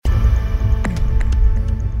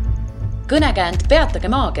Kõnekäänd Peatage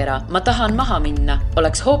maakera, ma tahan maha minna,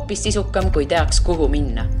 oleks hoopis sisukam, kui teaks, kuhu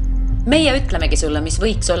minna. Meie ütlemegi sulle, mis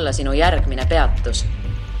võiks olla sinu järgmine peatus.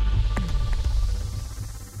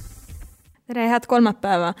 Tere, head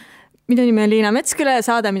kolmapäeva. Minu nimi on Liina Metsküle ja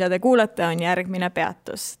saade, mida te kuulate, on järgmine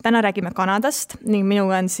peatus. Täna räägime Kanadast ning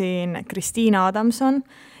minuga on siin Kristiina Adamson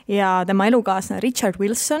ja tema elukaaslane Richard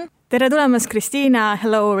Wilson. Tere tulemast, Kristiina.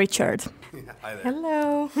 Hello, Richard.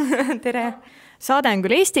 Hello. Tere. Saade on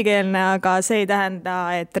küll eestikeelne, aga see ei tähenda,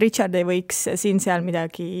 et Richard ei võiks siin-seal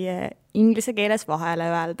midagi inglise keeles vahele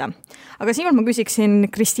öelda. Aga siinul ma küsiksin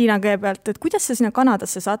Kristiina kõigepealt, et kuidas sa sinna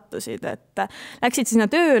Kanadasse sattusid? Et läksid sinna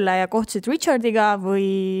tööle ja kohtusid Richardiga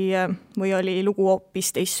või oli lugu hoopis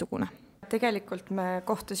teistsugune? Tegelikult me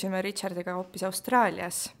kohtusime Richardiga hoopis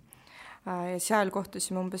Austraalias. Ja seal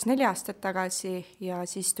kohtusime umbes 4 aastat tagasi ja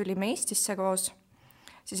siis tulime Eestisse koos.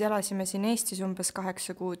 Siis elasime siin Eestis umbes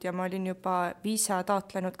 8 kuud ja ma olin juba viisa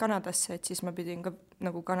taotlenud Kanadasse, et siis ma pidin ka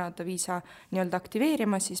nagu Kanada viisa nii-öelda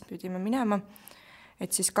aktiveerima, siis pidime minema.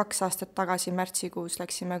 Et siis 2 aastat tagasi märtsikuus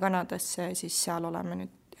läksime Kanadasse ja siis seal oleme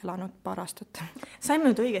nüüd elanud 2 aastat. Saime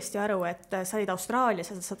nüüd õigesti aru, et sa olid Austraalias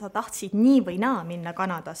ja sa tahtsid nii või naa minna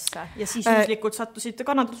Kanadasse ja siis üldlikult sattusid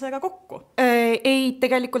Kanadasega kokku? Ei,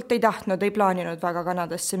 tegelikult ei tahtnud, ei plaaninud väga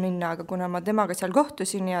Kanadasse minna, aga kuna ma temaga seal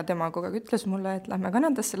kohtusin ja tema kogu aeg ütles mulle, et lähme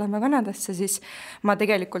Kanadasse, siis ma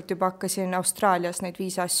tegelikult juba hakkasin Austraalias neid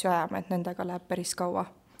 5 asju ajama, et nendega läheb päris kaua.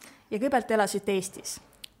 Ja kõigepealt elasite Eestis?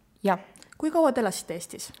 Jah. Kui kaua te elasite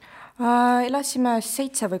Eestis? Elasime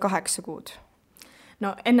 7 või 8 kuud.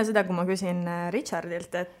 No enne seda, kui ma küsin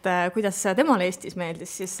Richardilt, et kuidas temale Eestis meeldis,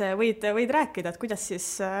 siis võid rääkida, et kuidas siis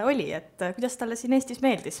oli, et kuidas talle siin Eestis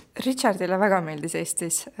meeldis? Richardile väga meeldis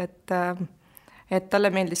Eestis, et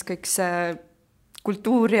talle meeldis kõik see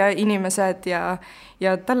kultuur ja inimesed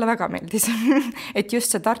ja talle väga meeldis. Et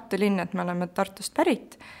just see Tartu linn, et me oleme Tartust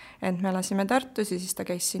pärit, et me elasime Tartus ja siis ta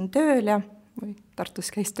käis siin tööl või Tartus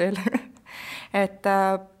käis tööl, et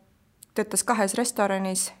töötas 2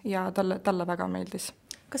 restoranis ja talle väga meeldis.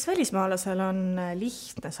 Kas välismaalasel on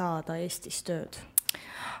lihtne saada Eestis tööd?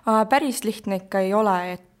 Päris lihtne ikka ei ole,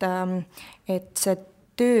 et see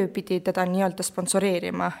töö pidi teda nii-öelda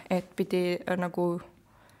sponsoreerima, et pidi nagu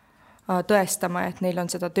tõestama, et neil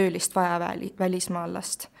on seda töölist vaja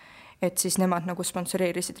välismaalast. Et siis nemad nagu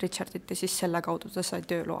sponsoreerisid Richardit ja siis selle kaudu ta sai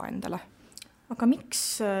tööloa endale. Aga miks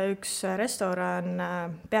üks restoran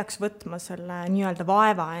peaks võtma selle nii-öelda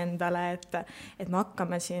vaeva endale, et me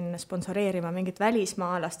hakkame siin sponsoreerima mingit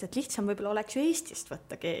välismaalast, et lihtsam võib-olla oleks ju Eestist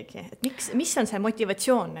võtta keegi? Et mis on see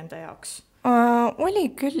motivatsioon nende jaoks? Oli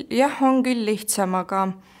küll, jah, on küll lihtsam, aga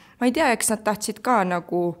ma ei tea, eks nad tahtsid ka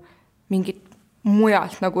nagu mingit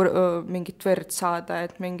mujalt nagu mingit võrd saada,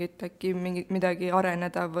 et midagi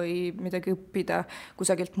areneda või midagi õppida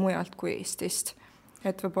kusagilt mujalt kui Eestist.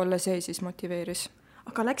 Et võib-olla see siis motiveeris.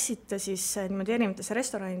 Aga läksite siis niimoodi erinevatesse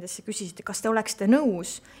restoranidesse, küsisite, kas te oleksite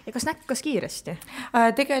nõus ja kas kiiresti?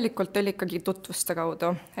 Tegelikult oli ikkagi tutvuste kaudu,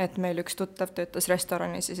 et meil üks tuttav töötas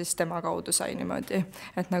restoranis ja siis tema kaudu sai niimoodi,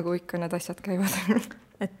 et nagu ikka need asjad käivad.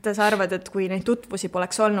 Et sa arvad, et kui neid tutvusi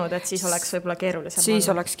poleks olnud, et siis oleks võib-olla keerulisem? Siis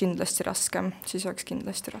oleks kindlasti raskem,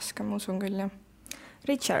 ma usun küll, jah.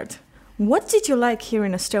 Richard, what did you like here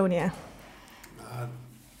in Estonia?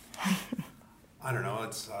 I don't know,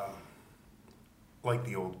 it's like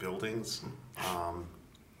the old buildings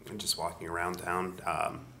and just walking around town.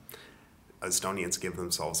 Estonians give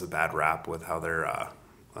themselves a bad rap with how they're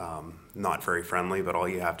not very friendly, but all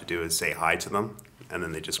you have to do is say hi to them and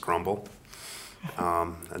then they just crumble.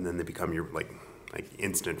 And then they become your like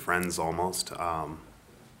instant friends almost. I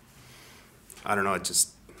don't know, I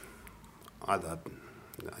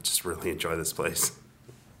just really enjoy this place.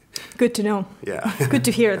 Good to know. Yeah. Good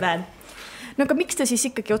to hear that. No aga miks te siis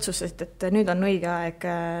ikkagi otsustasite, et nüüd on õige aeg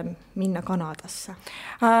minna Kanadasse?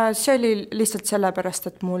 See oli lihtsalt sellepärast,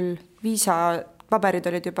 et mul viisapaberid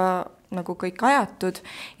olid juba nagu kõik ajatud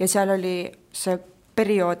ja seal oli see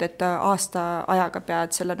periood, et aasta ajaga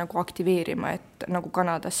pead selle nagu aktiveerima, et nagu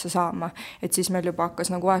Kanadasse saama. Et siis meil juba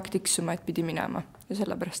hakkas nagu aeg tiksuma, et pidi minema. Ja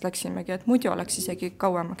sellepärast läksimegi, et muidu oleks isegi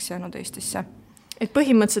kauemaks jäänud Eestisse. Et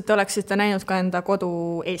põhimõtteliselt oleksite näinud ka enda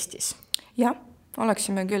kodu Eestis? Jah.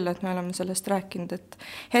 Oleksime küll, et me oleme sellest rääkinud, et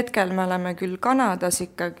hetkel me oleme küll Kanadas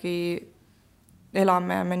ikkagi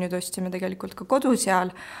elame ja me nüüd ostsime tegelikult ka kodu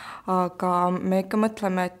seal, aga me ikka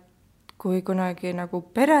mõtleme, et kui kunagi nagu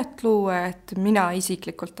peret luua, et mina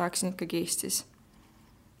isiklikult tahaksin ikkagi Eestis.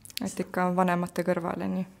 Et ikka vanemate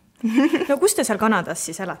kõrvale nii. No kus te seal Kanadas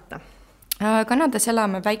siis elate? Kanadas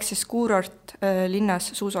elame väikses kuurort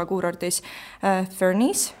linnas, suusakuurortis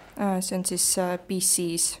Fernies, see on siis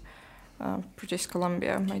BC's British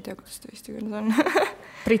Columbia, ma ei tea, kuidas ta eesti keeles on.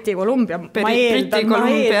 Briti Columbia,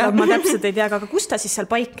 ma täpselt ei tea, aga kus ta siis seal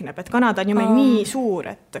paikneb, et Kanada on ju meil nii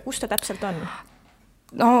suur, et kus ta täpselt on?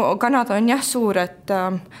 No Kanada on jah suur, et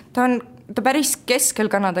ta päris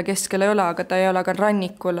keskel Kanada keskel ei ole, aga ta ei ole ka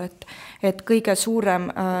rannikul, et kõige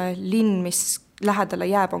suurem linn, mis lähedale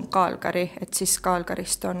jääb, on Calgary, et siis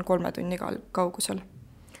Calgaryst on 3 tunni kaugusel.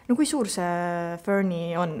 No kui suur see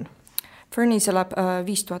Fernie on? Fernies elab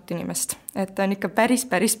 5000 inimest, et ta on ikka päris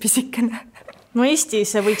pisikene. No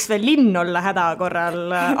Eestis võiks veel linn olla häda korral,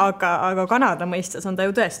 aga Kanada mõistes on ta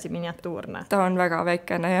ju tõesti miniatuurne. Ta on väga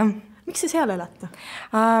väikene, jah. Miks sa seal elate?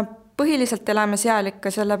 Põhiliselt elame seal ikka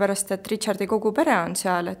sellepärast, et Richardi kogu pere on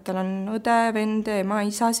seal, et tal on õde, vend, ema,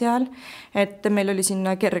 isa seal, et meil oli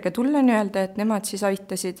sinna kerge tulla nii-öelda, et nemad siis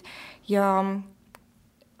aitasid ja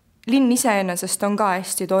linn iseenesest on ka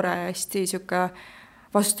hästi tore, hästi siuke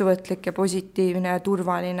vastuvõtlik ja positiivne ja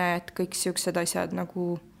turvaline, et kõik siuksed asjad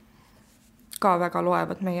nagu ka väga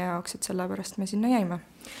loevad meie jaoks, et sellepärast me sinna jäime.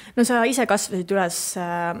 No sa ise kasvasid üles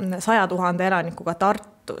 100 000 elanikuga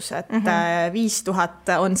Tartus, et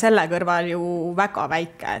 5000 on selle kõrval ju väga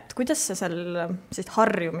väike, et kuidas see seal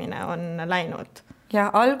harjumine on läinud?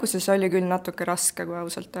 Ja alguses oli küll natuke raske, kui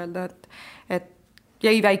ausalt öelda, et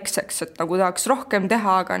jäi väikseks, et nagu tahaks rohkem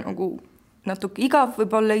teha, aga nagu natuke igav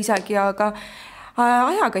võib-olla isegi, aga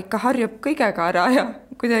ajaga ikka harjub kõigega ära ja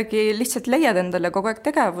kuidagi lihtsalt leiad endale kogu aeg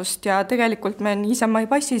tegevust ja tegelikult me niisama ei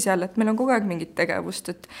passi seal, et meil on kogu aeg mingit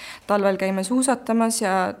tegevust, et talvel käime suusatamas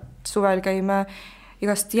ja suvel käime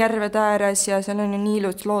igast järvede ääres ja seal on ju nii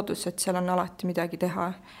ilus loodus, et seal on alati midagi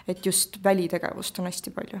teha, et just välitegevust on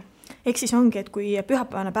hästi palju. Ehk siis ongi, et kui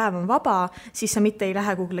pühapäevane päev on vaba, siis sa mitte ei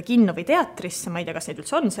lähe kuhugile kinno või teatrisse, ma ei tea, kas neid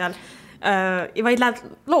üldse on seal, vaid lähed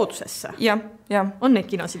loodusesse. Ja. On neid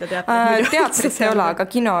kinosid ja teatrid? Teatrit ei ole, aga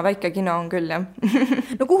väike kino on küll, jah.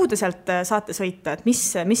 No kuhu te sealt saate sõita, et mis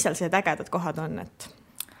seal see ägedad kohad on?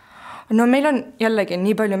 No meil on jällegi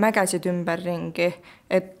nii palju mägesid ümberringi,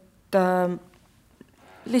 et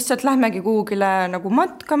lihtsalt lähmegi kuhugile nagu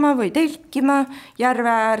matkama või telkima, järve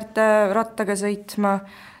äärde rattaga sõitma,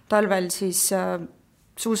 talvel siis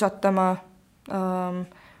suusatama,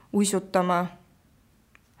 uisutama,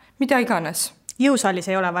 mida iganes. Jõusaalis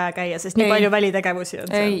ei ole vaja käia, sest nii palju välitegevusi on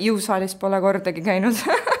seal. Ei, jõusaalis pole kordagi käinud.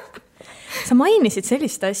 Sa mainisid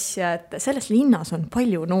sellist asja, et selles linnas on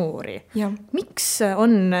palju noori. Ja. Miks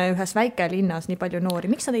on ühes väikelinnas nii palju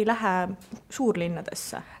noori? Miks nad ei lähe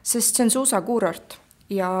suurlinnadesse? Sest see on suusakuurort.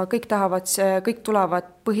 Ja kõik tulevad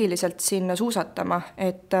põhiliselt sinna suusatama,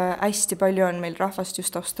 et hästi palju on meil rahvast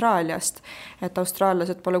just Austraaliast, et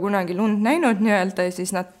austraallased pole kunagi lund näinud nii-öelda ja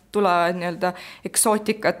siis nad tulevad nii-öelda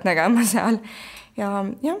eksootikat nägema seal ja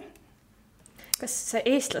jah. Kas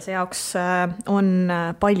eestlase jaoks on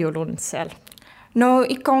palju lund seal? No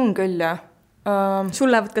ikka on küll, jah.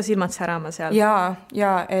 Sul lähevad ka silmad särama seal?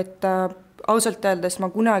 Ja, et ausalt öeldes ma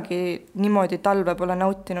kunagi niimoodi talve pole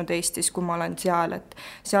nautinud Eestis, kui ma olen seal, et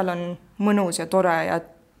seal on mõnus ja tore ja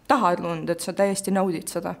tahad lund, et sa täiesti naudid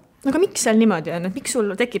seda. Aga miks seal niimoodi on? Miks sul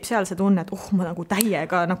tekib seal see tunne, et ma nagu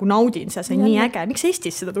täiega nagu naudin, see on nii äge. Miks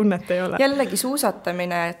Eestis seda tunnet ei ole? Jällegi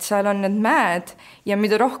suusatamine, et seal on need mäed ja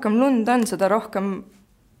mida rohkem lund on, seda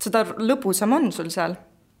lõbusam on sul seal.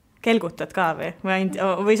 Kelgutad ka või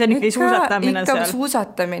see on ikka suusatamine seal? Ikka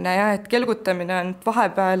suusatamine, jah, et kelgutamine on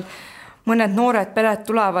vahepeal mõned noored pered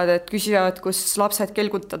tulevad, et küsivad, kus lapsed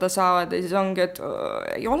kelgutada saavad ja siis ongi, et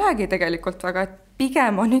ei olegi tegelikult väga, et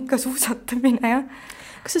pigem on ikka suusatamine, jah.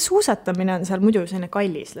 Kas see suusatamine on seal muidu selline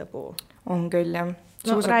kallis lõbu? On küll, jah.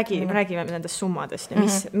 No, räägime nendest summadest ja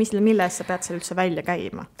mille eest sa pead seal üldse välja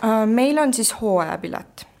käima? Meil on siis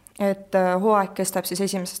hooajapilet, et hooaeg kestab siis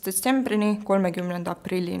 1. detsembrini 30.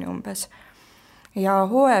 aprillini umbes. Ja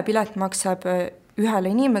hooajapilet maksab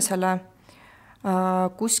ühele inimesele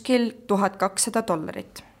kuskil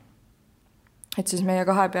 $1200. Et siis meie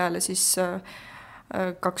kahe peale siis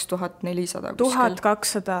 2400.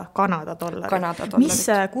 1200 Kanada dollarit. Mis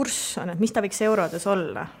kurss on, et mis ta võiks eurodes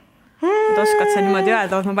olla? Et oskad sa niimoodi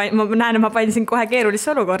öelda, ma näen, et ma panin siin kohe keerulisse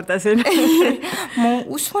olukorda siin. Ma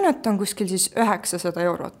usun, et on kuskil siis 900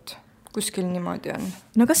 €. Kuskil niimoodi on.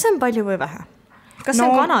 No kas see on palju või vähe? Kas see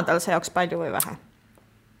on Kanadal see jaoks palju või vähe?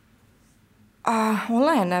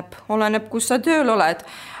 Oleneb, kus sa tööl oled.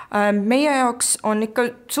 Meie jaoks on ikka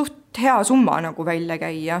suht hea summa nagu välja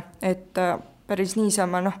käia, et päris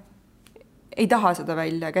niisama, ei taha seda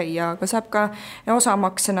välja käia, aga saab ka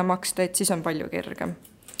osamaksena maksta, et siis on palju kergem.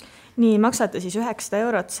 Nii, maksate siis 900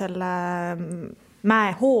 € selle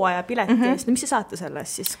mäehooaja pileti eest, no mis te saate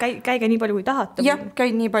sellest siis? Käige nii palju, kui tahate? Jah,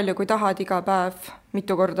 käid nii palju, kui tahad iga päev,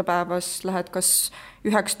 mitu korda päevas, lähed kas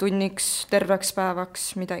 1 tunniks, terveks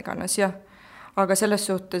päevaks, mida iganes, jah. Aga selles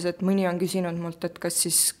suhtes, et mõni on küsinud mult, et kas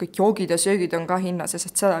siis kõik joogid ja söögid on ka hinnas,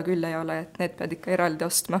 sest seda küll ei ole, et need pead ikka eraldi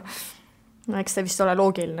ostma. No eks see vist ole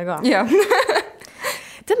loogiline ka. Jah.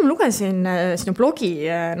 Tead, ma lugesin sinu blogi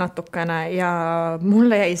natukene ja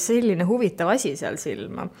mulle jäi selline huvitav asi seal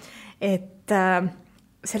silma, et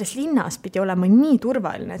selles linnas pidi olema nii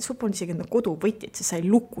turvaline, et sul polnud isegi koduvõtid, sa sai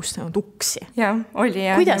lukustanud uksi. Jah, oli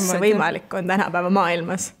jah. Kuidas see võimalik on tänapäeva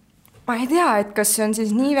maailmas? Ma ei tea, et kas see on siis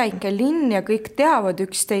nii väike linn ja kõik teavad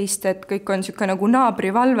üksteist, et kõik on siuke nagu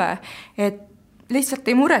naabrivalve, et lihtsalt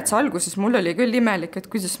ei muretse alguses, mul oli küll imelik, et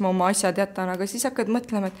kuidas ma oma asjad jätan, aga siis hakkad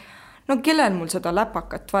mõtlema, et no kellel mul seda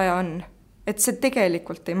läpakat vaja on, et see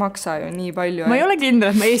tegelikult ei maksa ju nii palju. Ma ei ole kindel,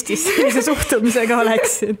 et ma Eestis sellise suhtumisega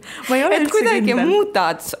oleksin. Ma ei ole et kuidagi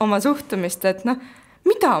muudad oma suhtumist, et noh,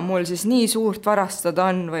 mida mul siis nii suurt varastada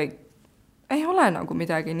on või ei ole nagu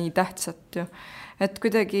midagi nii tähtsat ju. Et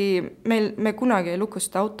kuidagi me kunagi ei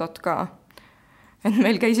lukusta autot ka. Et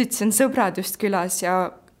meil käisid siin sõbrad just külas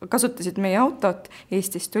ja kasutasid meie autot,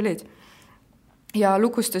 Eestist tulid ja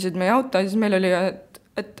lukustasid meie auto ja siis meil oli,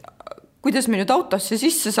 et kuidas me nüüd autosse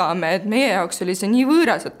sisse saame, et meie jaoks oli see nii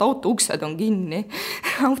võõras, et auto uksed on kinni,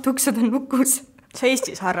 auto uksed on lukus. Sa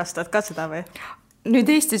Eestis harrastad ka seda või? Nüüd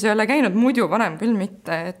Eestis ei ole käinud, muidu vanem küll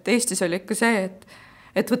mitte, et Eestis oli ikka see,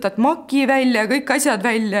 et võtad maki välja, kõik asjad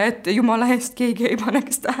välja, et jumala eest keegi ei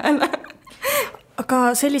paneks tähele. Aga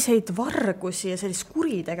selliseid vargusi ja sellist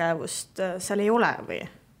kuritegevust seal ei ole või?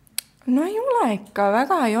 No ei ole ikka,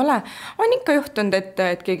 väga ei ole. On ikka juhtunud,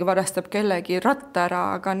 et keegi varastab kellegi ratta ära,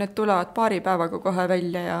 aga need tulevad paari päevaga kohe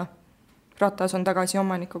välja ja ratas on tagasi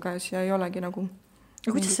omaniku käes ja ei olegi nagu...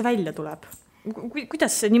 Kuidas see välja tuleb?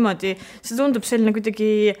 Kuidas see niimoodi? See tundub selline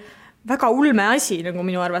kuidagi väga ulme asi nagu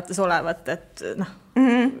minu arvates olevat, et noh,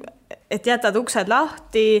 et jätad uksed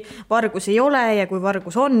lahti, vargus ei ole ja kui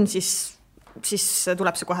vargus on, siis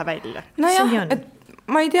tuleb see kohe välja. No jah, et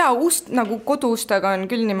ma ei tea, nagu kodustega on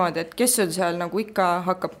küll niimoodi, et kes sul seal nagu ikka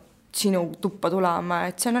hakkab sinu tuppa tulema,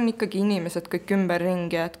 et seal on ikkagi inimesed kõik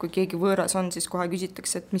ümberringi, et kui keegi võõras on, siis kohe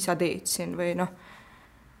küsitakse, et mis sa teed siin või noh.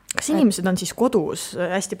 Kas inimesed on siis kodus,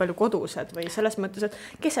 hästi palju kodused või selles mõttes, et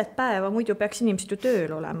keset päeva muidu peaks inimesed ju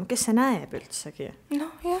tööl olema, kes see näeb üldsegi?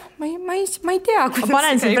 Noh jah, ma ei tea. Ma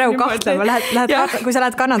panen siin praegu kahtlema, kui sa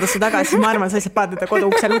lähed Kanadasse tagasi, ma arvan, sa lihtsalt paned enda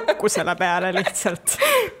koduukse lukku selle peale lihtsalt.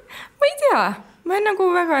 Ma ei tea, ma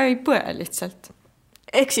nagu väga ei põe lihtsalt.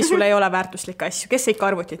 Ehk siis sul ei ole väärtuslikke asju, kes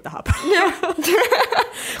ikka arvutit tahab?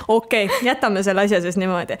 Okei, jätame selle asja siis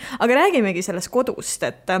niimoodi. Aga räägimegi sellest kodust,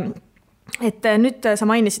 et nüüd sa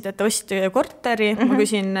mainisid, et ostsid korteri, ma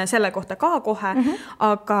küsin selle kohta ka kohe,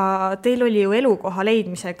 aga teil oli ju elukoha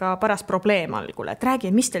leidmisega paras probleem algul, et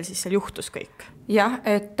räägi, mis teil siis seal juhtus kõik? Jah,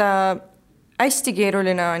 et hästi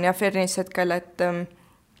keeruline on ja Fernis hetkel, et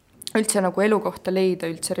üldse nagu elukohta leida,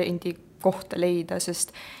 üldse rendi kohta leida,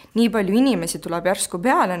 sest nii palju inimesi tuleb järsku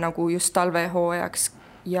peale nagu just talvehooajaks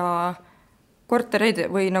ja kortereid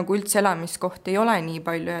või nagu üldse elamiskoht ei ole nii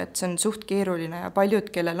palju, et see on suht keeruline ja paljud,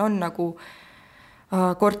 kellel on nagu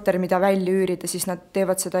korter, mida välja üürida, siis nad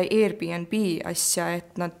teevad seda Airbnb asja,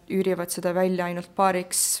 et nad üürivad seda välja ainult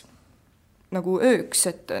paariks nagu ööks,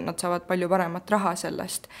 et nad saavad palju paremat raha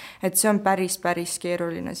sellest. Et see on päris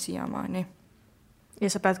keeruline siiamaani. Ja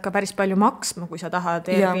sa pead ka päris palju maksma, kui sa tahad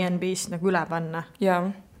Airbnb'st nagu üle panna. Jaa.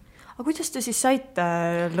 Aga kuidas te siis saite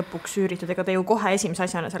lõpuks üüritud, ega te ju kohe esimese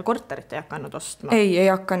asjana seal korterit ei hakanud ostma? Ei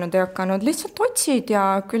hakanud, lihtsalt otsid ja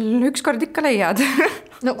küll ükskord ikka leiad.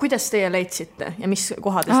 No kuidas teie leidsite ja mis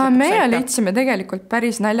kohadest lõpuks saite? Meie leidsime tegelikult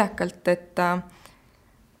päris naljakalt, et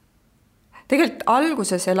tegelikult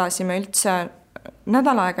alguses elasime üldse,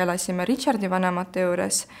 nädal aega elasime Richardi vanemate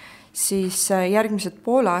juures, siis järgmised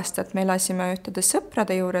pool aastat me elasime ühtede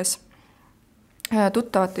sõprade juures,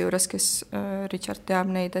 tuttavate juures, kes Richard teab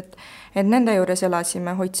neid, et nende juures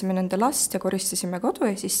elasime, hoidsime nende last ja koristasime kodu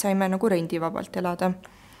ja siis saime nagu rendivabalt elada.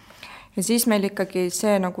 Ja siis meil ikkagi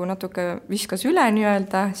see nagu natuke viskas üle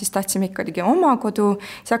nii-öelda, siis tahtsime ikkagi oma kodu,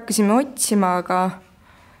 siis hakkasime otsima, aga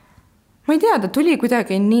ma ei tea, ta tuli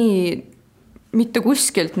kuidagi nii mitte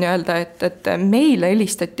kuskilt nii-öelda, et meile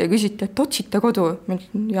helistati ja küsiti, et otsite kodu.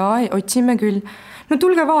 Ja otsime küll. No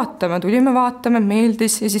tulge vaatama, tulime vaatama,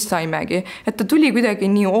 meeldis ja siis saimegi. Et ta tuli kuidagi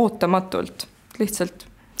nii ootamatult, lihtsalt.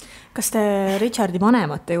 Kas te Richardi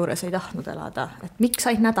vanemate juures ei tahtnud elada? Et miks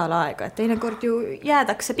said nädal aega? Et teinekord ju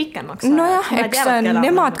jäädakse pikemaks. No jah, eks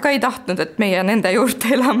nemad ka ei tahtnud, et meie nende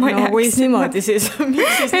juurde elama jääks. No või niimoodi siis?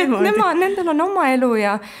 Miks siis niimoodi? Nendel on oma elu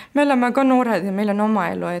ja me oleme ka noored ja meil on oma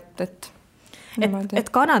elu, et et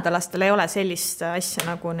kanadalastel ei ole sellist asja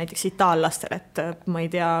nagu näiteks itaallastel, et ma ei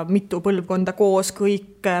tea, mitu põlvkonda koos,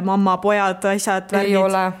 kõik mamma, pojad, asjad, värgid.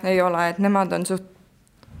 Ei ole, et nemad on suht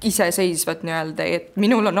iseseisvad nii-öelda, et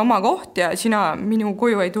minul on oma koht ja sina minu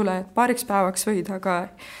koju ei tule, paariks päevaks võid, aga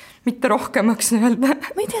mitte rohkemaks nii-öelda.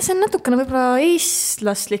 Ma ei tea, see on natukene võib-olla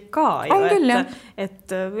eestlaslik ka ju, on küll,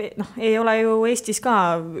 et ei ole ju Eestis ka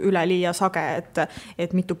üleliia sage,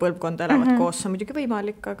 et mitu põlvkonda elavad koos, see on muidugi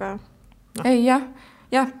võimalik, aga no. Ei,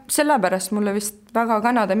 jah, sellepärast mulle vist väga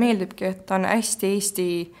Kanada meeldibki, et ta on hästi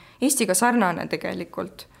Eestiga sarnane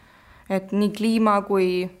tegelikult, et nii kliima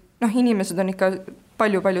kui inimesed on ikka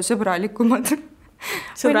palju-palju sõbralikumad.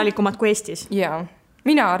 Sõbralikumad kui Eestis? Jaa,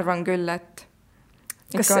 mina arvan küll, et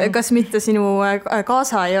Kas mitte sinu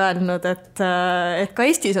kaasa ei öelnud, et ka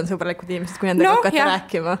Eestis on sõbralikud inimesed, kui nendega hakkate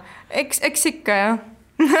rääkima? Eks ikka, jah.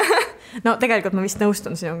 No tegelikult ma vist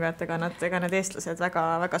nõustun sinuga, et ega need eestlased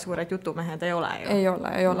väga suured jutumehed ei ole ju.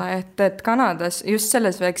 Ei ole, et Kanadas, just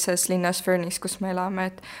selles väikses linnas Fernis, kus me elame,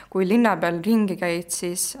 et kui linna peal ringi käid,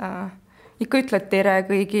 siis ikka ütled tere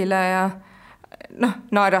kõigile ja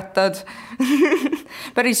naeratad.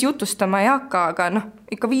 Päris jutustama ei hakka, aga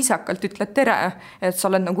ikka viisakalt ütled tere, et sa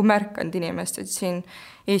oled nagu märkanud inimest, et siin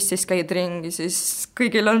Eestis käid ringi, siis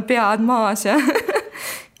kõigil on pead maas ja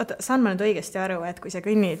Oota, saan ma nüüd õigesti aru, et kui sa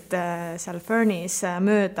kõnnid seal Fernis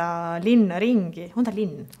mööda linna ringi, on ta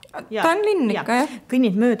linn? Ta on linn ikka, jah.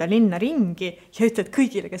 Kõnnid mööda linna ringi ja ütled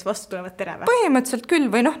kõigile, kes vastu tulevad tere või? Põhimõtteliselt küll,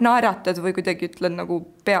 või naeratad või kuidagi ütled nagu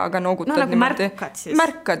peaga noogutad. Nagu märkad siis?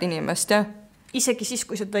 Märkad inimest, jah. Isegi siis,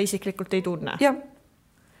 kui seda isiklikult ei tunne? Jah.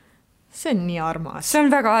 See on nii armas. See on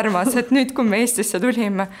väga armas, et nüüd, kui me Eestisse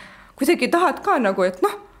tulime, kuidagi tahad ka nagu, et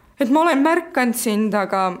ma olen märkanud sind,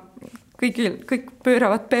 aga kõik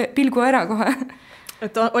pööravad pilgu ära kohe.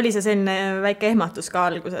 Et oli see selline väike ehmatus ka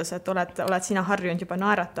alguses, et oled sina harjunud juba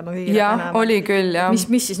naeratama kõigile? Jah, oli küll, jah.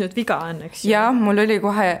 Mis siis nüüd viga on, eks? Jah, mul oli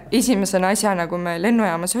kohe esimesena asjana, kui me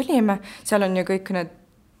lennujaamas olime, seal on ju kõik need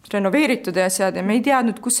renoveeritud ja asjad ja me ei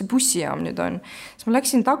teadnud, kus see bussijaam nüüd on. Siis ma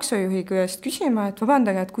läksin taksojuhi käest küsima, et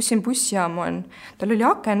vabandage, et kus siin bussijaam on. Tal oli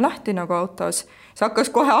aken lahti nagu autos. See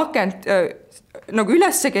hakkas kohe akent nagu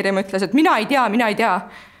üles kerima, ütles, et mina ei tea.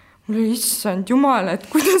 Mul oli issand jumal, et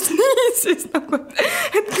kuidas nii siis nagu,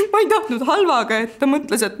 et ma ei tahtnud halvaga, et ta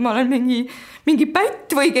mõtles, et ma olen mingi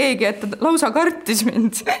pätt või keegi, et ta lausa kartis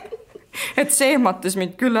mind. Et see ehmatas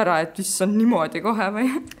mind küll ära, et issand niimoodi kohe või.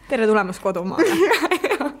 Tere tulemast kodumaale.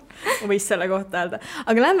 Võis selle kohta öelda.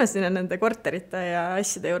 Aga lähme sinna nende korterite ja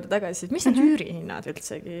asjade juurde tagasi. Mis need üürihinnad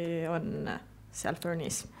üldsegi on seal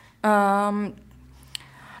Fernis?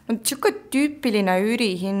 Tüüpiline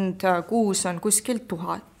üürihind kuus on kuskil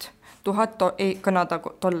 1000 Kanada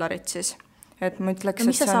dollarit siis. Et ma ütleks,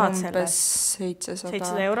 et see on umbes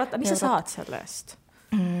 700 eurot. Mis sa saad selle eest?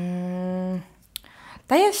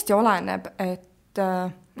 Täiesti oleneb, et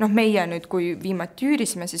meie nüüd, kui viimati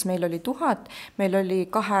üürisime, siis meil oli 1000, meil oli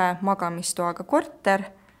 2 magamistoaga korter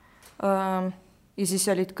ja siis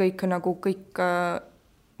olid kõik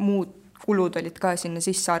muud kulud olid ka sinna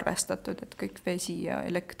sisse arvestatud, et kõik vesi ja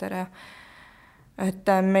elekter ja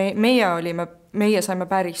et meie saime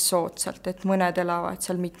päris soodsalt, et mõned elavad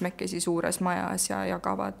seal mitmekesi suures majas ja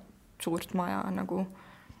jagavad suurt maja nagu.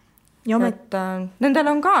 Et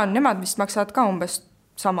nendel on ka, nemad vist maksavad ka umbes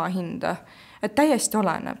sama hinda, et täiesti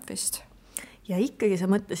oleneb vist. Ja ikkagi sa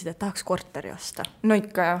mõtlesid, et tahaks korteri osta? No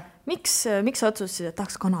ikka, jah. Miks sa otsustasid, et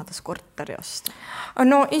tahaks Kanadas korteri osta?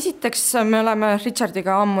 No esiteks me oleme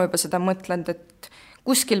Richardiga ammu juba seda mõtlenud, et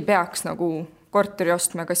kuskil peaks nagu korteri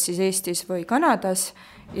ostma, kas siis Eestis või Kanadas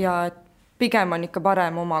ja pigem on ikka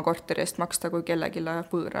parem oma korteri eest maksta kui kellegile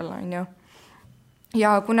võõral, on ju.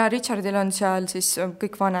 Ja kuna Richardil on seal, siis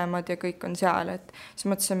kõik vanemad ja kõik on seal, et siis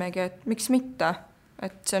mõtlesimegi, et miks mitte,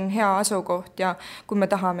 et see on hea asukoht ja kui me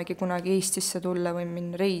tahamegi kunagi Eestisse tulla või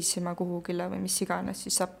minna reisima kuhugile või mis iganes,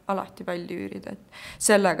 siis saab alati välja üürida, et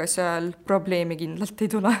sellega seal probleemi kindlalt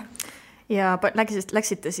ei tule. Ja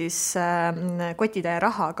läksite siis kotide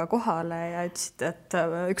rahaga kohale ja ütlesite, et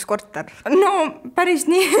üks korter? No päris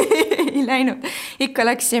nii ei läinud. Ikka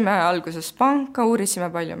läksime alguses panka, uurisime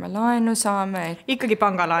palju me laenu saame. Ikkagi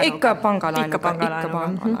pangalaenuga? Ikka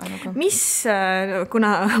pangalaenuga. Mis,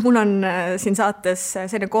 kuna mul on siin saates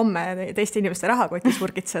selline komme teiste inimeste rahakotis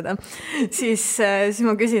vurgitseda, siis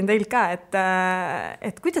ma küsin teilt ka,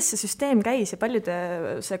 et kuidas see süsteem käis ja palju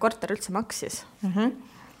see korter üldse maksis?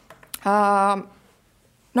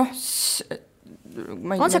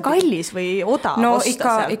 on see kallis või odav no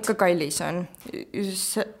osta sealt? ikka kallis on.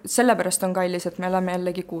 Sellepärast on kallis, et me elame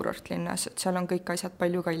jällegi kuurortlinnas, et seal on kõik asjad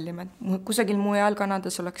palju kallimad. Kusagil mujal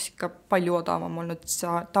Kanadas oleks ikka palju odavam olnud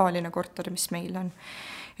tavaline korter, mis meil on.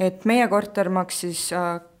 Et meie korter maksis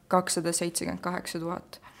 278 000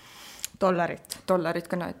 dollarit,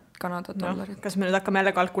 Kanada dollarit. Kas me nüüd hakkame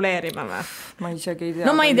jälle kalkuleerima või? Ma isegi ei tea.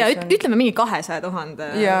 No ma ei tea, ütleme mingi 200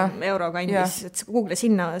 000 euro kandis, et Google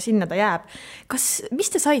sinna ta jääb.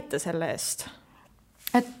 Mis te saite selle eest?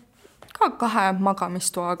 Et ka 2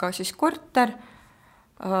 magamistoaga, siis korter,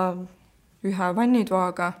 1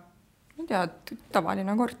 vannitoaga, ma ei tea,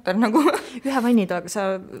 tavaline korter nagu. 1 vannitoaga,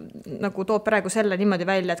 sa nagu toob praegu selle niimoodi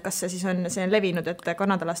välja, et kas see siis on levinud, et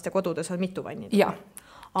kanadalaste kodudes on mitu vannitoaga? Jah,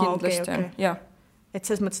 kindlasti on, jah. Et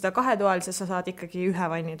selles mõttes seda 2-toalise sa saad ikkagi 1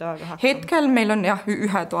 vannitoaga hakkama? Hetkel meil on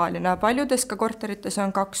 1-toaline, paljudes ka korterites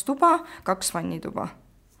on 2 tuba, 2 vannituba.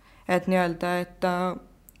 Et nii-öelda, et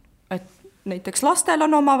näiteks lastel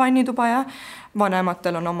on oma vannituba ja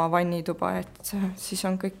vanematel on oma vannituba, et siis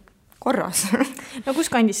on kõik korras. No kus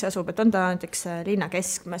kandis see asub, et on ta näiteks linna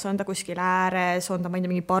keskmes, on ta kuskil ääres, on ta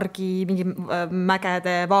mingi pargi, mingi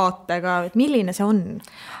mägede vaatega, et milline see on?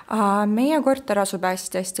 Meie korter asub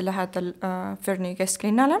hästi lähedal Fernie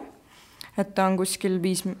kesklinnale, et ta on kuskil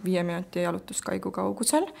 5 minuti jalutuskaigu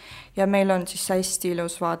kaugusel ja meil on siis hästi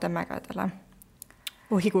ilus vaade mägedele.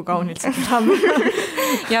 Ohi, kui kaunilt see kõlab.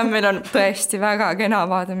 Ja meil on tõesti väga kena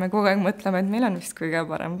vaade, me kogu aeg mõtleme, et meil on vist kõige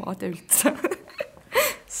parem vaade üldse.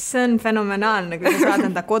 See on fenomenaalne, kui sa saad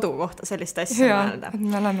enda kodu kohta sellist asja mõelda.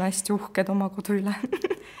 Me oleme hästi uhked oma kodu üle.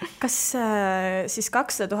 Kas siis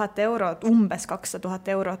 200 000 eurot, umbes 200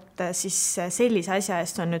 000 eurot, siis sellise asja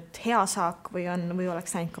eest on nüüd hea saak või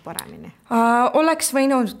oleks läinud ka paremini? Oleks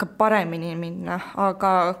võinud ka paremini minna,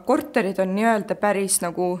 aga korterid on nii-öelda päris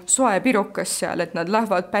nagu soe pirukas seal, et nad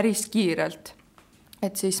lähevad päris kiirelt.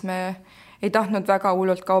 Et siis me ei tahtnud väga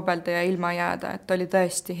hullult kaubelda ja ilma jääda, et oli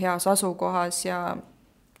tõesti heas asukohas ja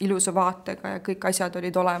ilusa vaatega ja kõik asjad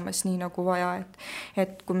olid olemas nii nagu vaja,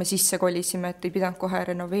 et kui me sisse kolisime, et ei pidanud kohe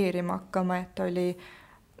renoveerima hakkama, et oli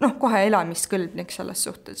kohe elamiskõlblik selles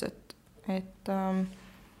suhtes, et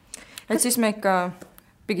siis me ikka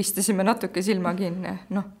pigistasime natuke silma kinni,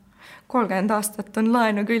 30 aastat on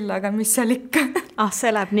laenu küll, aga mis seal ikka? See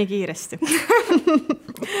läheb nii kiiresti.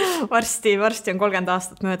 varsti on 30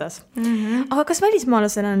 aastat möödas. Aga kas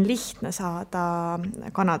välismaalasel on lihtne saada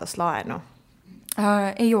Kanadas laenu?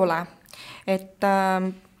 Ei ole. Et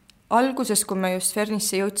alguses, kui me just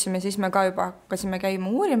Fernisse jõudsime, siis me ka juba hakkasime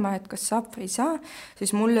käima uurima, et kas saab või ei saa,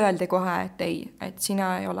 siis mulle öeldi kohe, et ei, et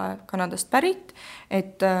sina ei ole Kanadast pärit,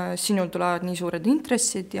 et sinul tulevad nii suured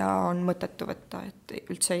intressid ja on mõttetu võtta, et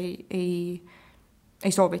üldse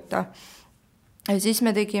ei soovita. Ja siis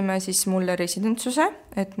me tegime siis mulle residentsuse,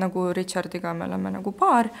 et nagu Richardiga me oleme nagu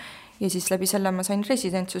paar ja siis läbi selle ma sain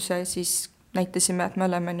residentsuse, siis näitasime, et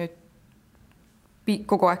me oleme nüüd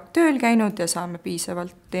kogu aeg tööl käinud ja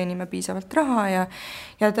teenime piisavalt raha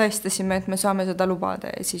ja tõestasime, et me saame seda lubada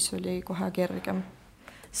ja siis oli kohe kergem.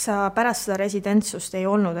 Sa pärast seda residentsust ei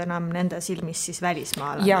olnud enam nende silmis siis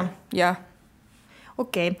välismaalane? Jah.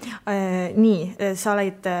 Okei. Nii, sa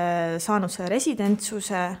olid saanud selle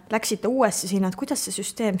residentsuse, läksite uuesti sinna, et kuidas see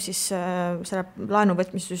süsteem siis, selle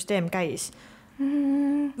laenuvõtmise süsteem käis?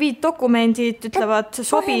 Viid dokumendid, ütlevad,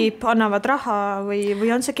 sobib, annavad raha või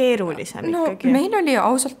on see keerulisem ikkagi? Meil oli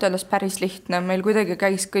ausalt öeldes päris lihtne, meil kuidagi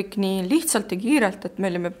käis kõik nii lihtsalt ja kiirelt, et me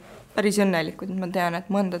olime päris õnnelikud, ma tean, et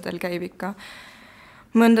mõndadel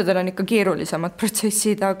on ikka keerulisemad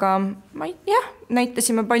protsessid, aga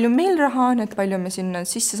näitasime palju meil raha on, et palju me sinna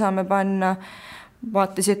sisse saame panna,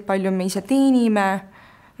 vaatasid, palju me ise teenime,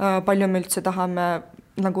 palju me üldse tahame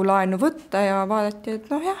nagu laenu võtta ja vaadati, et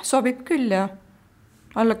sobib küll ja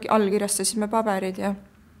allkirjastasime paberid ja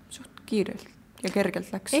suht kiirelt ja kergelt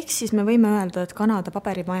läks. Ehk siis me võime öelda, et Kanada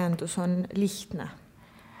paberimajandus on lihtne?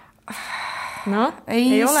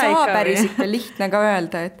 Ei saa päris ikka lihtne ka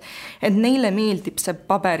öelda, et neile meeldib see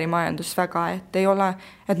paberimajandus väga,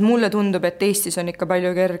 et mulle tundub, et Eestis on ikka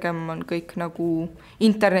palju kergem, on kõik nagu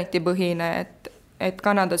internetipõhine, et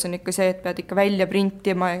Kanadas on ikka see, et pead ikka välja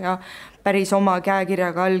printima ja päris oma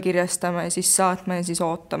käekirjaga allkirjastama ja siis saatma ja siis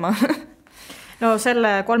ootama. No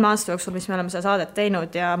selle 3 aasta jooksul, mis me oleme seda saadet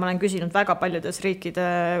teinud ja ma olen küsinud väga paljudes riikide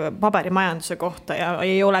paberimajanduse kohta ja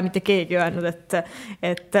ei ole mitte keegi öelnud,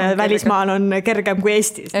 et välismaal on kergem kui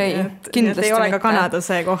Eestis. Kindlasti ei ole ka Kanada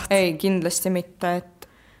see koht. Ei, kindlasti mitte, et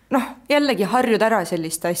jällegi harjud ära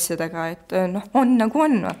selliste asjadega, et on nagu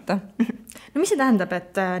on, vaata. No mis see tähendab,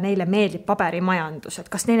 et neile meeldib paberimajandus, et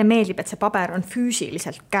kas neile meeldib, et see paber on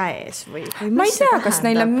füüsiliselt käes või ma ei tea, kas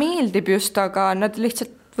neile meeldib just, aga nad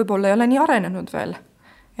lihtsalt võib-olla ei ole nii arenenud veel.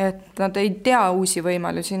 Et nad ei tea uusi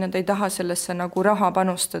võimalusi, nad ei taha sellesse nagu raha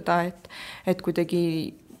panustada, et kuidagi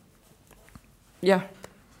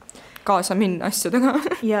kaasa minna asjadega.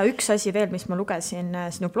 Ja üks asi veel, mis ma lugesin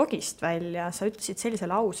sinu blogist välja, sa ütlesid sellise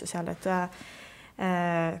lause seal, et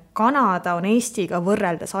Kanada on Eestiga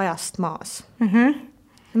võrreldes ajast maas.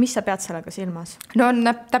 Mis sa pead sellega silmas? No on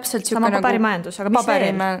täpselt sama paberimajandus, aga mis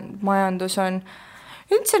paberimajandus on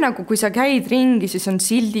üldse nagu, kui sa käid ringi, siis on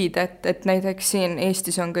sildid, et näiteks siin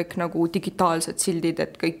Eestis on kõik nagu digitaalsed sildid,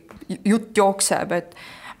 et kõik jutt jookseb, et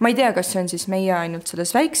ma ei tea, kas see on siis meie ainult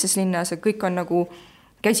selles väikses linnas, et kõik on nagu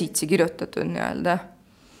käsitsi kirjutatud nii-öelda.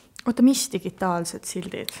 Oota, mis digitaalsed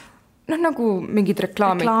sildid? No nagu mingid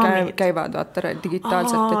reklaamid käivad vaata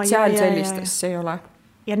digitaalselt, et seal sellistest ei ole.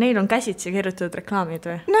 Ja neil on käsitsi kirjutatud reklaamid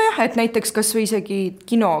või? Nojah, et näiteks kas või isegi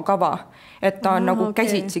kinokava, et ta on nagu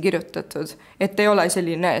käsitsi kirjutatud, et ei ole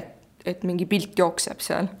selline, et mingi pilt jookseb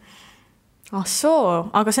seal.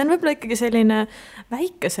 Aga see on võib-olla ikkagi selline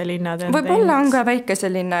väikese linna tendents. Võib-olla on ka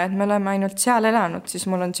väikese linna, et me oleme ainult seal elanud, siis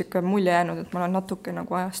mul on siuke mulje jäänud, et ma olen natuke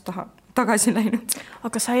nagu ajast tagasi läinud.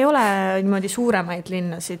 Aga sa ei ole niimoodi suuremaid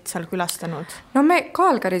linnasid seal külastanud? No me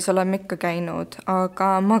Calgarys oleme ikka käinud,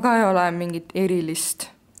 aga ma ka ei ole mingit erilist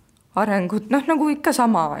arengut, nagu ikka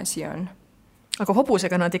sama asi on. Aga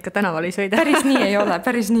hobusega nad ikka tänaval ei sõida? Päris nii ei ole,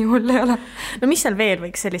 päris nii hull ei ole. No mis seal veel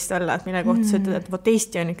võiks sellist olla, et mille kohta sa ütled, et vot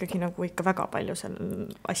Eesti on ikkagi nagu ikka väga palju seal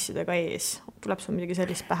asjadega ees. Tuleb sul midagi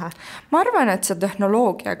sellist pähe? Ma arvan, et see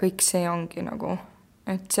tehnoloogia kõik see ongi nagu,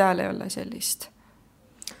 et seal ei ole sellist.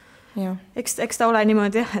 Ja. Eks ta ole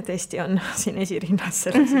niimoodi, et Eesti on siin esirinnas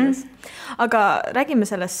selles. Aga räägime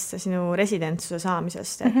sellest sinu residentsuse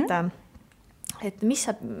saamisest, et mis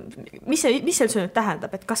see nüüd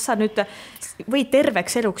tähendab, et kas sa nüüd või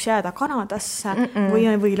terveks eluks jääda Kanadasse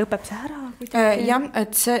või lõpeb see ära? Jah,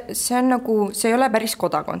 et see on nagu, see ei ole päris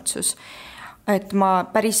kodakondsus, et ma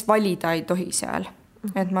päris valida ei tohi seal,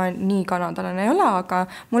 et ma nii kanadalane ei ole, aga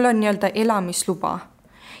mul on nii-öelda elamisluba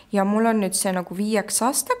ja mul on nüüd see nagu 5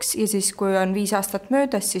 aastaks ja siis kui on 5 aastat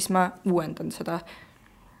möödas, siis ma uuendan seda.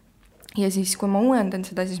 Ja siis kui ma uuendan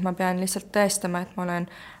seda, siis ma pean lihtsalt tõestama, et ma olen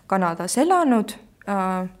Kanadas elanud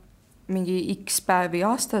mingi X päevi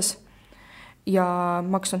aastas ja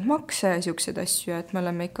maksnud makse ja siukseid asju, et me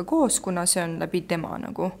oleme ikka koos, kuna see on läbi tema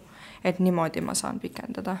nagu, et niimoodi ma saan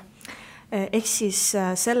pikendada. Ehk siis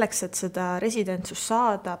selleks, et seda residentsust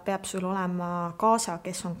saada, peab sul olema kaasa,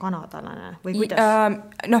 kes on kanadalane või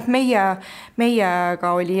kuidas?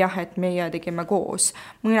 Meiega oli jah, et meie tegime koos.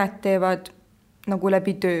 Mõned teevad nagu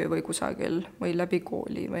läbi töö või kusagil või läbi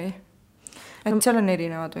kooli või... Et seal on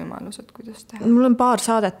erinevad võimalused, kuidas teha. Mul on paar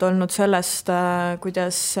saadet olnud sellest,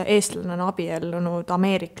 kuidas eestlane on abiellunud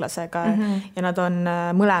ameeriklasega ja nad on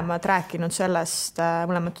mõlemad rääkinud sellest,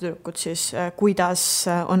 mõlemad tüdrukud siis, kuidas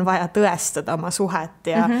on vaja tõestada oma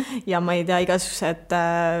suhet ja ma ei tea, igasugused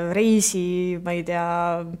reisi, ma ei tea,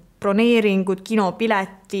 broneeringud,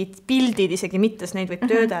 kinopiletid, pildid, isegi mittes neid võib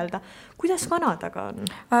töödelda. Kuidas Kanadaga on?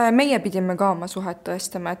 Meie pidime ka oma suhet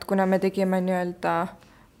tõestama, et kuna me tegime nii-öelda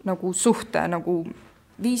nagu suhte, nagu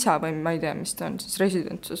viisa või ma ei tea, mis ta on, siis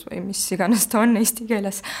residentsus või mis iganes ta on eesti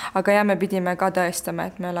keeles, aga ja me pidime ka tõestama,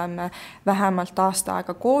 et me oleme vähemalt aasta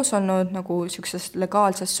aega koos olnud nagu sellises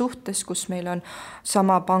legaalses suhtes, kus meil on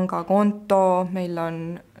sama pangakonto,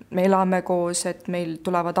 me elame koos, et meil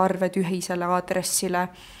tulevad arved ühisele aadressile,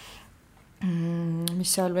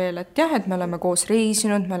 mis seal veel, et jah, et me oleme koos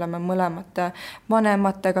reisinud, me oleme mõlemate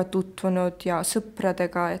vanematega tutvunud ja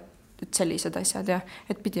sõpradega, et sellised asjad ja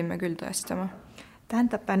et pidime küll tõestama.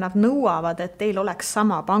 Tähendab, nad nõuavad, et teil oleks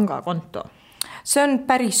sama pangakonto? See on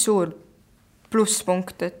päris suur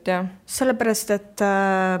plusspunkt, et jah. Sellepärast, et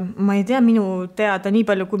ma ei tea, minu teada nii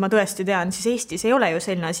palju, kui ma tõesti tean, siis Eestis ei ole ju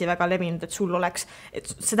selline asi väga levinud, et sul oleks, et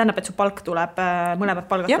see tähendab, et su palk tuleb, mõlemad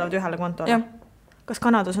palgad tulevad ühele kontole. Ja. Kas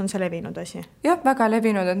Kanadas on see levinud asi? Jah, väga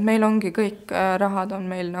levinud, et meil ongi kõik rahad on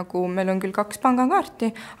meil nagu, meil on küll 2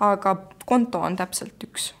 pangakaarti, aga konto on täpselt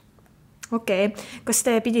 1. Okei. Kas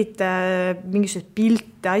te pidite mingisugused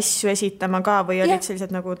pilte, asju esitama ka või olid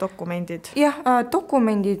sellised nagu dokumendid? Jah,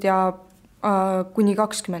 dokumendid ja kuni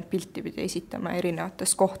 20 pilti pidi esitama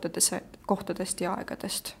erinevatest kohtadest ja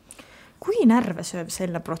aegadest. Kui närvesööv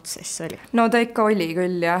selle protsess oli? No ta ikka oli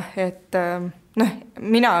küll jah, et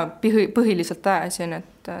mina põhiliselt ajasin,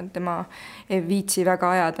 et tema ei viitsi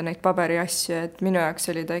väga ajada neid paberi asju, et minu jaoks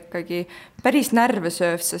oli ta ikkagi päris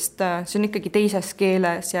närvesööv, sest see on ikkagi teises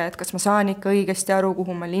keeles ja et kas ma saan ikka õigesti aru,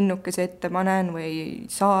 kuhu ma linnukese ette panen või ei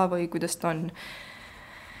saa või kuidas ta on.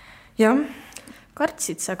 Jah.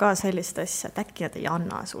 Kartsid sa ka sellist asja, et äkki nad ei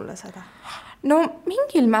anna sulle seda? No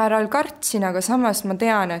mingil määral kartsin, aga samas ma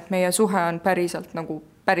tean, et meie suhe on päriselt nagu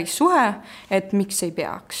päris suhe, et miks ei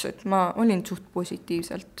peaks, et ma olin suht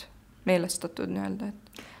positiivselt meelestatud nii-öelda.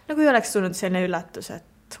 No kui oleks tulnud selline üllatus,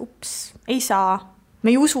 et ups, ei saa, me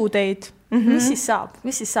ei usu teid, mis siis saab,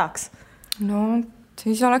 mis siis saaks? No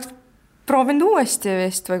siis oleks proovinud uuesti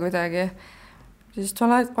vist või kuidagi, siis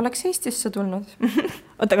oleks Eestisse tulnud.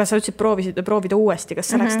 Oota, kas sa ütlesid proovida uuesti, kas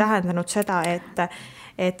see oleks tähendanud seda,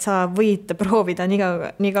 et sa võid proovida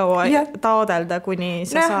nii kaua taodelda, kuni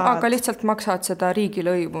sa saad? Aga lihtsalt maksad seda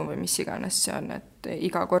riigilõivu või mis iganes see on, et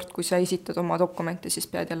iga kord, kui sa esitad oma dokumente, siis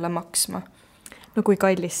pead jälle maksma. No kui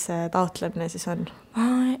kallis see taotlemine siis on?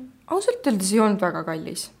 Ausalt öeldes ei olnud väga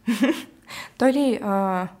kallis. Ta oli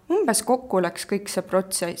umbes kokku läks kõik see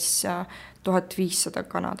protsess $1500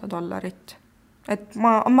 Kanada. Et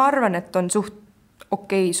ma arvan, et on suht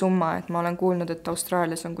okei summa, et ma olen kuulnud, et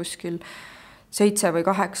Austraalias on kuskil 7 või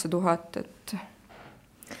 8000, et...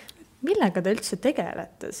 Millega te üldse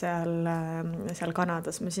tegelete seal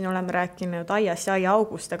Kanadas? Me siin oleme rääkinud aiast ja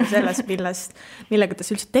aiaaugust, aga sellest, millega te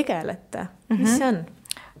üldse tegelete? Mis see on?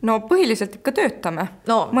 No põhiliselt ikka töötame.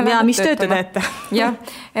 No, ja mis tööd te teete? Jah,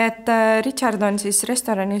 et Richard on siis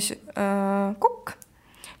restoranis kokk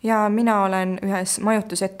ja mina olen ühes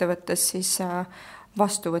majutusettevõttes siis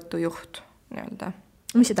vastuvõtujuht. Nii-öelda.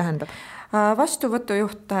 Mis see tähendab?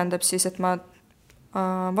 Vastuvõtujuht tähendab siis, et ma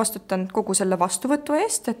vastutan kogu selle vastuvõtu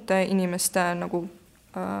eest, et inimeste nagu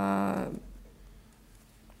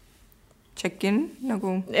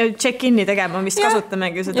check-in'i tegema, vist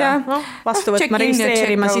kasutamegi seda vastu võtma,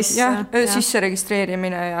 registreerima sisse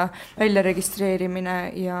registreerimine ja välja registreerimine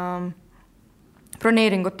ja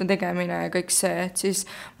broneeringute tegemine ja kõik see, et siis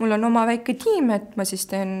mul on oma väike tiim, et ma siis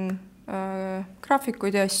teen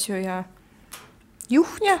graafikuid ja asju ja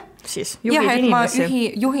juht siis, juhid inimesi. Ma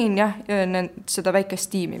juhin seda väikest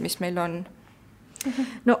tiimi, mis meil on.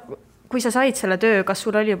 No kui sa said selle töö, kas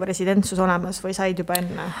sul oli juba residentsus olemas või said juba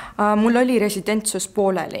enne? Mul oli residentsus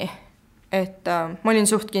pooleli, et ma olin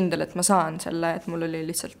suht kindel, et ma saan selle, et mul oli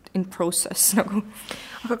lihtsalt in process nagu.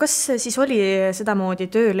 Aga kas siis oli sedamoodi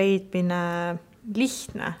töö leidmine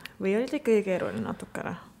lihtne või oli ta ikkagi keeruline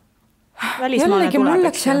natukene? Jällegi mul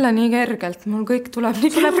läks jälle nii kergelt, mul kõik tuleb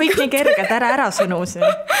nii kergelt, ära sõnusi.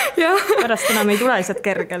 Pärast enam ei tule lihtsalt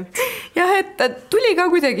kergelt. Jah, et tuli ka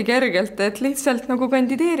kuidagi kergelt, et lihtsalt nagu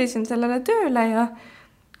kandideerisin sellele tööle ja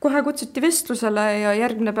kohe kutsuti vestlusele ja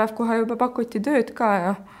järgmine päev kohe juba pakuti tööd ka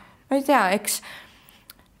ja ma ei tea, eks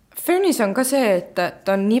Fernis on ka see, et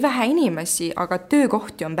on nii vähe inimesi, aga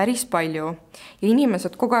töökohti on päris palju ja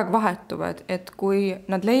inimesed kogu aeg vahetuvad, et kui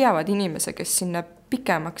nad leiavad inimese, kes sinna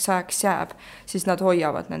pikemaks ajaks jääb, siis nad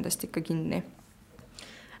hoiavad nendest ikka kinni.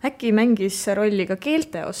 Äkki mängis rolli ka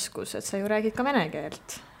keelteoskus, et sa ju räägid ka vene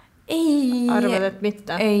keelt? Ei. Arvad, et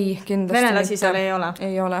mitte? Ei, kindlasti Venelasi seal ei ole?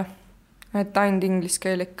 Ei ole. Et ainult inglise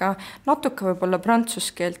keel ikka. Natuke võib-olla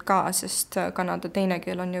prantsuse keelt ka, sest Kanada teine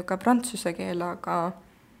keel on ju ka prantsuse keel, aga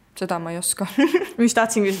seda ma ei oska. Mis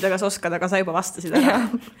tahtsin küsida, kas oskad, aga sa juba vastasid ära.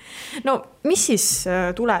 No, mis siis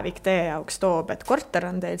tulevik teie jaoks toob, et korter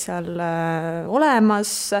on teil seal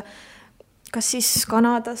olemas, kas siis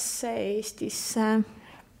Kanadasse, Eestisse,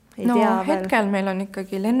 ei tea veel? Hetkel meil on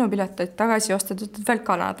ikkagi lennupileteid tagasi ostetud veel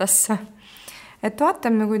Kanadasse. Et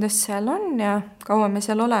vaatame, kuidas seal on ja kaua me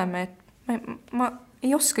seal oleme, et ma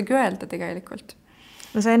ei oskagi öelda tegelikult.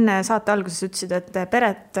 No sa enne saate alguses ütlesid, et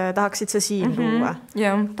peret tahaksid sa siin luua.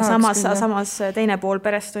 Samas teine pool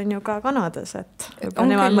perest on ju ka Kanadas, et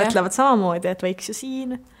nemad mõtlevad samamoodi, et võiks ju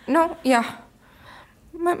siin. No jah,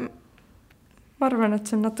 ma arvan, et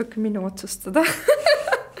see on natuke minu otsustada.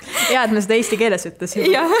 Ja, et me seda eesti keeles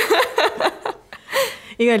ütlesin. Jah.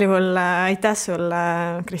 Igal juhul aitäh sulle,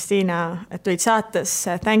 Kristiina, et tulid saates.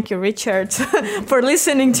 Thank you, Richard, for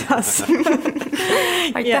listening to us.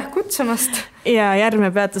 Aitäh kutsumast. Ja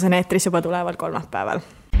järgmine peatus on eetris juba tuleval kolmapäeval.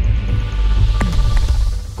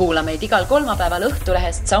 Kuula meid igal kolmapäeval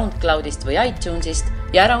Õhtulehest, SoundCloudist või iTunesist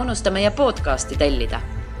ja ära unusta meie podcasti tellida.